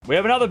We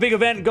have another big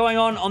event going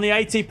on the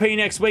ATP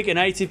next week, an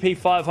ATP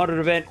 500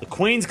 event. The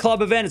Queen's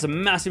Club event. It's a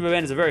massive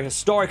event. It's a very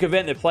historic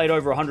event. They've played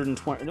over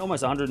 120,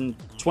 almost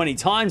 120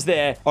 times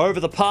there over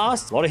the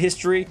past. A lot of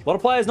history. A lot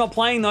of players not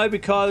playing though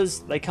because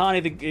they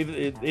can't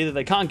either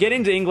they can't get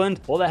into England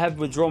or they have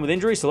withdrawn with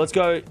injury. So let's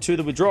go to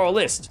the withdrawal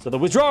list. So the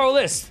withdrawal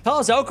list.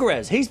 Carlos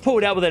Alcaraz, he's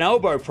pulled out with an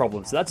elbow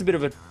problem, so that's a bit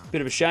of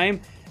a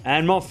shame.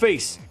 And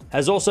Monfils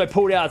has also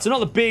pulled out. So not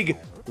the big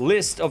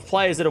list of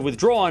players that have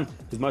withdrawn,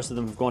 because most of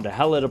them have gone to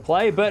Hella to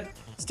play, but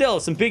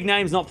still, some big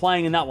names not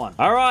playing in that one.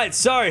 All right,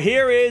 so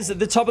here is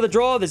the top of the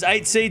draw. There's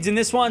 8 seeds in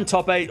this one.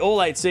 Top 8,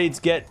 all 8 seeds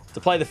get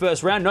to play the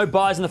first round. No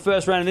buys in the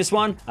first round in this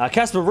one.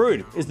 Casper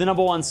Ruud is the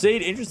number 1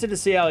 seed. Interested to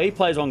see how he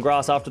plays on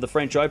grass after the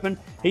French Open.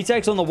 He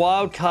takes on the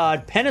wild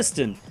card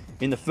Peniston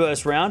in the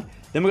first round.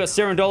 Then we've got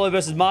Cerundolo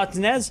versus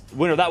Martinez.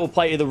 Winner of that will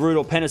play either Ruud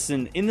or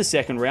Peniston in the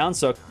second round.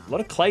 So a lot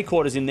of clay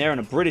quarters in there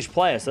and a British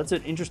player. So that's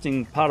an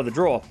interesting part of the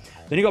draw.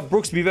 Then you got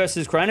Brooksby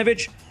versus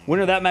Krajinovic.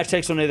 Winner of that match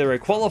takes on either a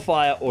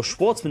qualifier or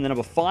Schwartzman, the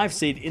number 5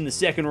 seed in the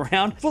second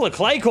round. Full of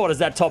clay quarters,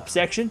 that top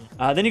section.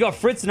 Then you got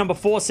Fritz, the number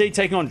 4 seed,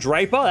 taking on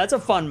Draper. That's a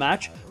fun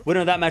match.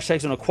 Winner of that match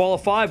takes on a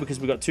qualifier because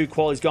we've got 2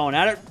 qualies going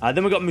at it.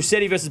 Then we've got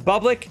Musetti versus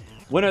Bublik.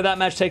 Winner of that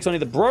match takes on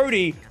either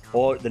Brody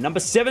or the number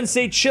 7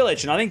 seed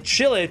Cilic. And I think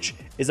Cilic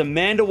is a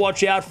man to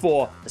watch out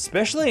for,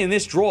 especially in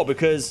this draw,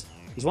 because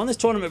he's won this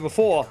tournament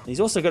before. He's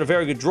also got a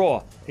very good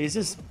draw. He's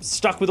just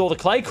stuck with all the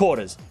clay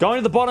quarters. Going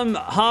to the bottom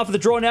half of the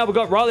draw now, we've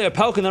got Riley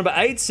Opelka, the number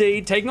 8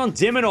 seed, taking on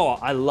Dimonor.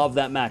 I love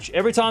that match.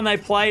 Every time they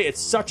play, it's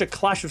such a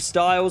clash of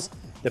styles.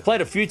 They've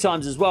played a few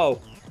times as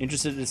well.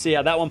 Interested to see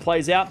how that one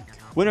plays out.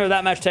 Winner of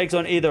that match takes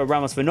on either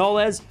Ramos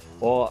Vinoles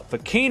or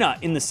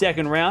Fokina in the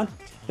second round.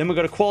 Then we've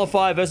got a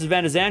qualifier versus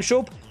Van der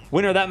Zandschulp.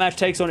 Winner of that match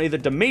takes on either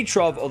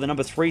Dimitrov or the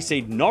number 3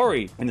 seed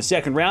Norrie in the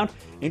second round.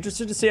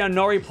 Interested to see how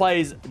Norrie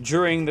plays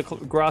during the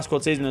grass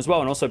court season as well,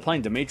 and also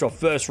playing Dimitrov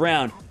first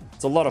round.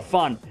 It's a lot of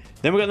fun.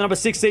 Then we've got the number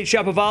 6 seed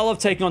Shapovalov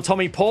taking on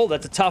Tommy Paul.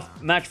 That's a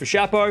tough match for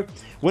Shapo.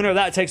 Winner of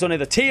that takes on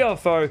either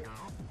Tiafoe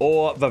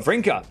or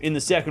Wawrinka in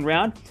the second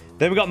round.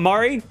 Then we've got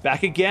Murray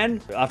back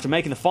again after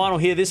making the final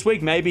here this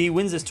week. Maybe he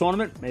wins this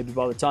tournament. Maybe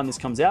by the time this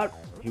comes out,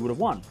 he would have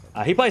won.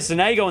 He plays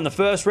Sonego in the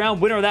first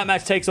round. Winner of that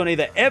match takes on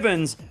either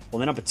Evans or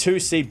the number 2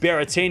 seed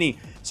Berrettini.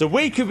 So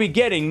we could be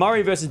getting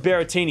Murray versus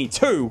Berrettini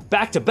 2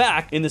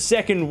 back-to-back in the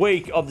second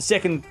week of the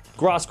second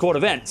grass court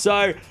event.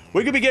 So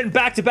we could be getting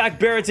back-to-back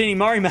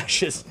Berrettini-Murray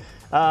matches.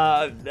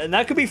 And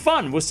that could be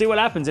fun. We'll see what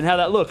happens and how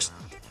that looks.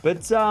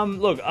 But,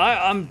 look,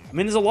 I mean,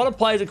 there's a lot of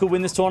players that could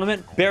win this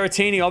tournament.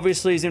 Berrettini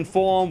obviously is in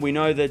form. We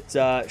know that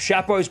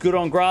Shapo's good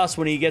on grass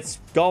when he gets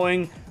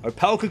going.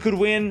 Opelka could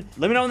win.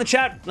 Let me know in the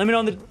chat. Let me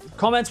know in the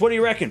comments. What do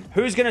you reckon?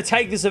 Who's going to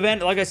take this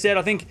event? Like I said,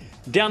 I think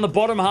down the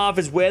bottom half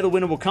is where the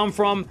winner will come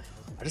from.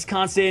 I just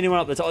can't see anyone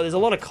up the top. There's a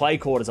lot of clay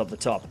quarters up the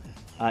top,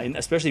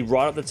 especially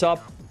right up the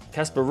top.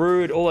 Casper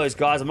Ruud, all those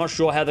guys. I'm not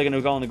sure how they're going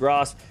to go on the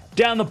grass.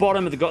 Down the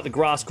bottom, they've got the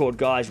grass court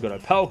guys. You've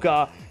got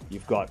Opelka.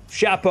 You've got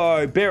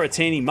Shapo,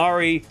 Berrettini,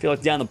 Murray. I feel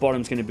like down the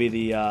bottom is going to be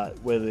the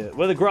where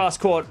the grass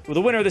court, where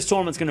the winner of this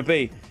tournament is going to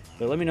be.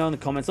 So let me know in the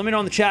comments. Let me know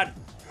in the chat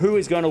who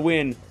is going to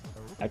win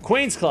at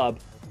Queen's Club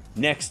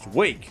next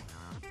week.